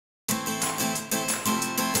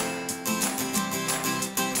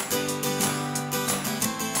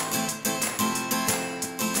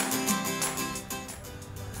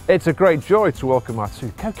It's a great joy to welcome our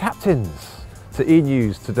two co-captains to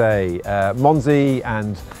E-News today. Monsy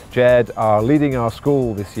and Jed are leading our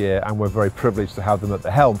school this year and we're very privileged to have them at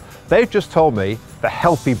the helm. They've just told me the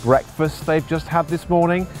healthy breakfast they've just had this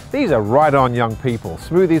morning. These are right on young people.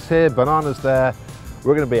 Smoothies here, bananas there.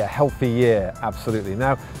 We're going to be a healthy year, absolutely.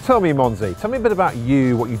 Now, tell me, Monsy, tell me a bit about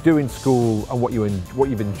you, what you do in school and what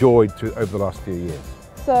you've enjoyed over the last few years.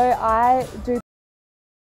 So I do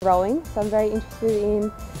rowing, so I'm very interested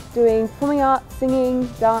in doing performing arts, singing,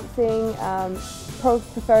 dancing,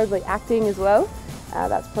 preferably acting as well.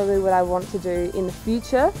 That's probably what I want to do in the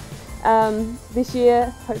future. This year,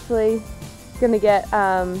 hopefully, going to get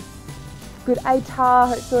good ATAR,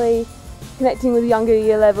 hopefully connecting with younger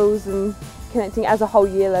year levels and connecting as a whole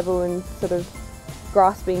year level and sort of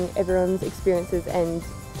grasping everyone's experiences and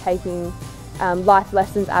taking life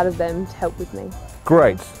lessons out of them to help with me.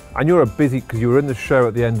 Great, and you're a busy, because you were in the show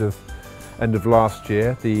at the end of last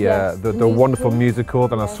year, the wonderful musical.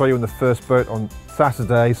 Then I saw you in the first boat on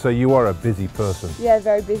Saturday, so you are a busy person. Yeah,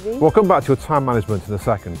 very busy. We'll come back to your time management in a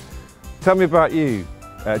second. Tell me about you,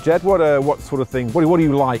 Jed. What sort of thing? What do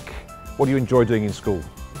you like? What do you enjoy doing in school?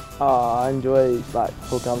 I enjoy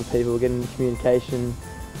talking to other people, getting communication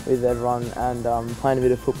with everyone, and playing a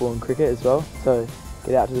bit of football and cricket as well. So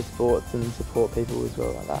get out to the sports and support people as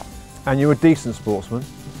well like that. And you're a decent sportsman?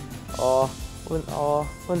 I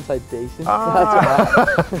wouldn't say decent.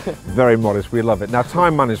 That's Very modest, we love it. Now,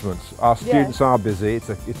 time management. Our students are busy, it's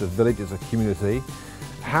a village, it's a community.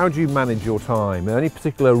 How do you manage your time? Are there any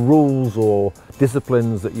particular rules or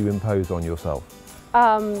disciplines that you impose on yourself?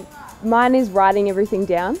 Mine is writing everything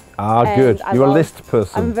down. Good. You're a list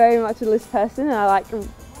person. I'm very much a list person and I like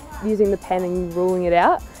using the pen and ruling it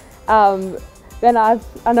out. Then I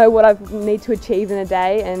know what I need to achieve in a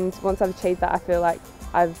day, and once I've achieved that, I feel like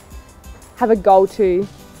I have a goal to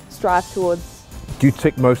strive towards. Do you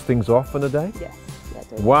tick most things off in a day? Yes, yeah,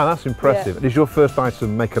 I do. Wow, that's impressive. Yeah. Is your first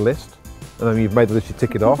item make a list? And then you've made the list, you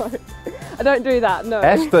tick it off? No, I don't do that, no.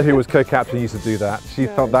 Esther, who was co-captain, used to do that. She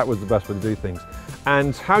thought that was the best way to do things.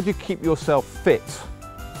 And how do you keep yourself fit?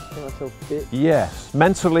 Keep myself fit? Yes,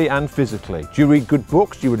 mentally and physically. Do you read good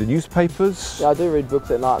books? Do you read the newspapers? Yeah, I do read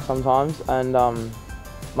books at night sometimes, and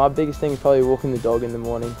my biggest thing is probably walking the dog in the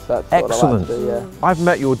morning. So that's excellent. What I like to do, yeah. I've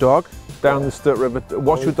met your dog down the Sturt River.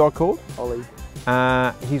 What's your dog called? Ollie.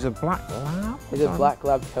 He's a black lab? He's a black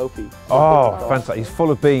lab kelpie. Oh, fantastic. He's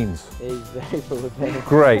full of beans. He's very full of beans.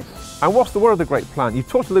 Great. And what are the great plans? You've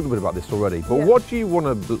talked a little bit about this already, but what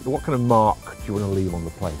kind of mark do you want to leave on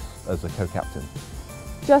the place as a co-captain?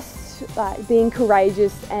 Just like being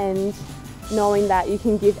courageous and knowing that you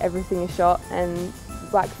can give everything a shot, and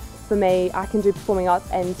like for me, I can do performing arts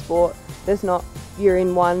and sport. There's not you're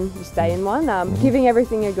in one, you stay in one. Giving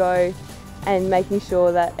everything a go and making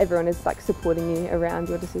sure that everyone is supporting you around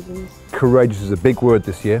your decisions. Courageous is a big word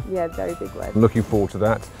this year. Yeah, very big word. I'm looking forward to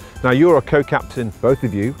that. Now you're a co-captain, both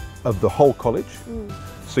of you, of the whole college.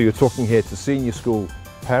 So you're talking here to senior school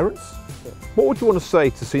parents. Yeah. What would you want to say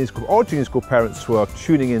to senior school or junior school parents who are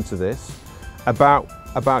tuning into this about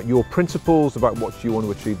your principles, about what you want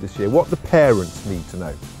to achieve this year, what the parents need to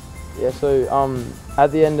know? Yeah, so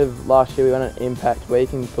at the end of last year we went on Impact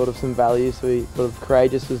Week and thought of some values. So we thought of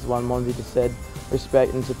courageous was the one Monsy just said,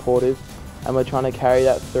 respect and supportive, and we're trying to carry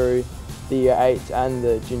that through the year 8 and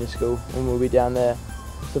the junior school, and we'll be down there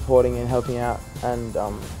supporting and helping out, and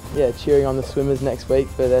cheering on the swimmers next week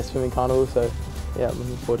for their swimming carnival. So yeah,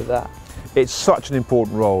 looking forward to that. It's such an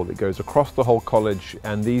important role that goes across the whole college,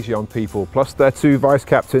 and these young people, plus their 2 vice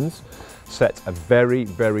captains, set a very,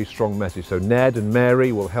 very strong message. So Ned and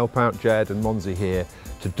Mary will help out Jed and Monsy here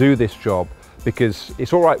to do this job, because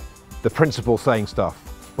it's all right, the principal saying stuff,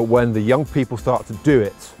 but when the young people start to do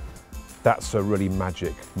it, that's a really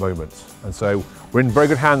magic moment. And so we're in very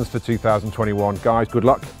good hands for 2021. Guys, good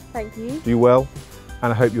luck. Thank you. Do well,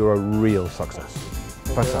 and I hope you're a real success.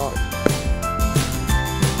 Fantastic.